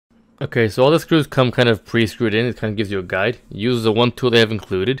Okay, so all the screws come kind of pre-screwed in. It kind of gives you a guide. Use the one tool they have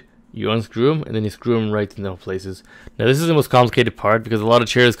included. You unscrew them, and then you screw them right in their places. Now, this is the most complicated part because a lot of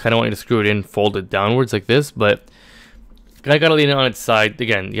chairs kind of want you to screw it in, fold it downwards like this, but I gotta lean it on its side.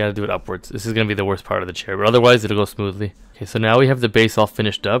 Again, you gotta do it upwards. This is gonna be the worst part of the chair, but otherwise it'll go smoothly. Okay, so now we have the base all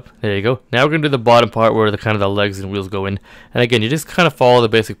finished up. There you go. Now we're gonna do the bottom part where the kind of the legs and wheels go in. And again, you just kind of follow the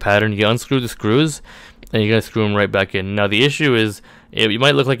basic pattern. You unscrew the screws, and you're gonna screw them right back in. Now the issue is, you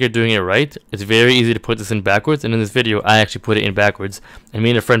might look like you're doing it right. It's very easy to put this in backwards, and in this video, I actually put it in backwards. And me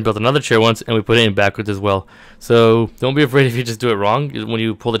and a friend built another chair once, and we put it in backwards as well. So don't be afraid if you just do it wrong. When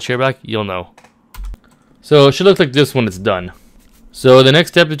you pull the chair back, you'll know. So it should look like this when it's done. So the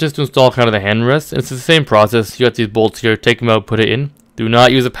next step is just to install kind of the handrest. It's the same process. You got these bolts here, take them out, put it in. Do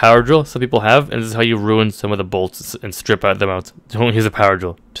not use a power drill. Some people have, and this is how you ruin some of the bolts and strip them out. Don't use a power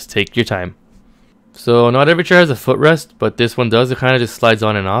drill. Just take your time. So not every chair has a footrest, but this one does. It kind of just slides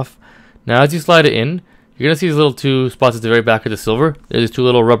on and off. Now as you slide it in, you're going to see these little two spots at the very back of the silver. There's these two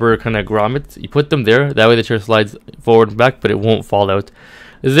little rubber kind of grommets. You put them there. That way the chair slides forward and back, but it won't fall out.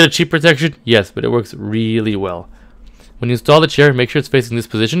 Is it a cheap protection? Yes, but it works really well. When you install the chair, make sure it's facing this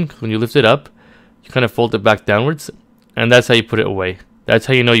position. When you lift it up, you kind of fold it back downwards, and that's how you put it away. That's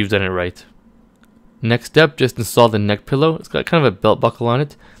how you know you've done it right. Next step, just install the neck pillow. It's got kind of a belt buckle on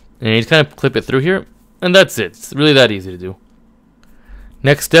it, and you just kind of clip it through here, and that's it. It's really that easy to do.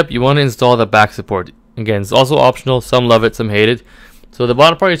 Next step, you want to install the back support. Again, it's also optional. Some love it, some hate it. So the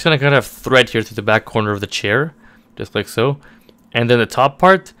bottom part, you're just going to kind of thread here through the back corner of the chair, just like so. And then the top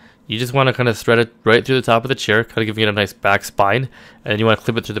part, you just want to kind of thread it right through the top of the chair, kind of giving it a nice back spine, and then you want to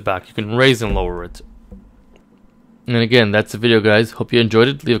clip it through the back. You can raise and lower it. And again, that's the video, guys. Hope you enjoyed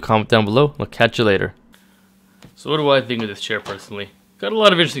it. Leave a comment down below. I'll catch you later. So what do I think of this chair personally? Got a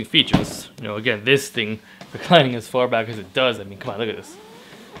lot of interesting features. You know, again, this thing reclining as far back as it does. I mean, come on, look at this.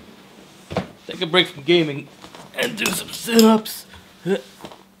 Take a break from gaming and do some sit-ups.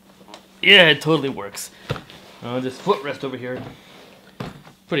 Yeah, it totally works. This footrest over here,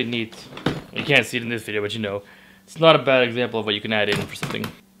 pretty neat. You can't see it in this video, but you know, it's not a bad example of what you can add in for something.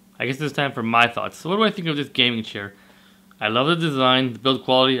 I guess it's time for my thoughts. So what do I think of this gaming chair? I love the design, the build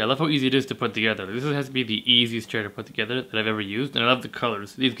quality. I love how easy it is to put together. This has to be the easiest chair to put together that I've ever used, and I love the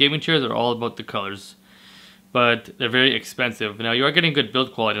colors. These gaming chairs are all about the colors, but they're very expensive. Now, you are getting good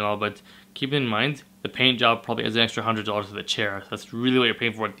build quality and all, but keep in mind, the paint job probably adds an extra $100 to the chair. That's really what you're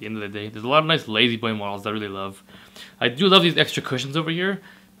paying for at the end of the day. There's a lot of nice lazy boy models that I really love. I do love these extra cushions over here,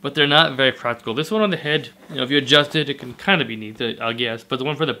 but they're not very practical. This one on the head, you know, if you adjust it, it can kind of be neat, I guess. But the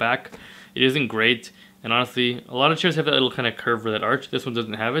one for the back, it isn't great. And honestly, a lot of chairs have that little kind of curve or that arch. This one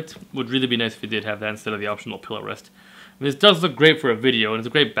doesn't have it. Would really be nice if it did have that instead of the optional pillow rest. And this does look great for a video, and it's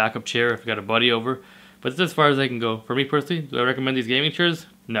a great backup chair if you got a buddy over. But it's as far as I can go. For me personally, do I recommend these gaming chairs?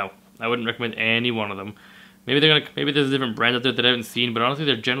 No, I wouldn't recommend any one of them. Maybe there's a different brand out there that I haven't seen, but honestly,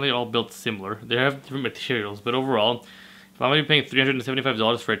 they're generally all built similar. They have different materials, but overall, if I'm going to be paying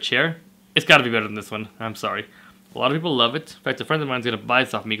 $375 for a chair, it's got to be better than this one. I'm sorry. A lot of people love it. In fact, a friend of mine's going to buy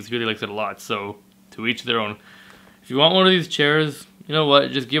this off me because he really likes it a lot, so to each their own. If you want one of these chairs, you know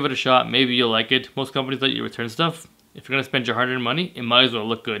what, just give it a shot. Maybe you'll like it. Most companies let you return stuff. If you're going to spend your hard-earned money, it might as well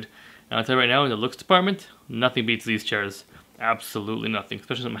look good. And I'll tell you right now, in the looks department, nothing beats these chairs. Absolutely nothing,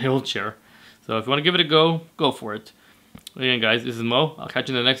 especially my old chair. So if you want to give it a go, go for it. Again, guys, this is Mo. I'll catch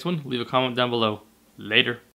you in the next one. Leave a comment down below. Later.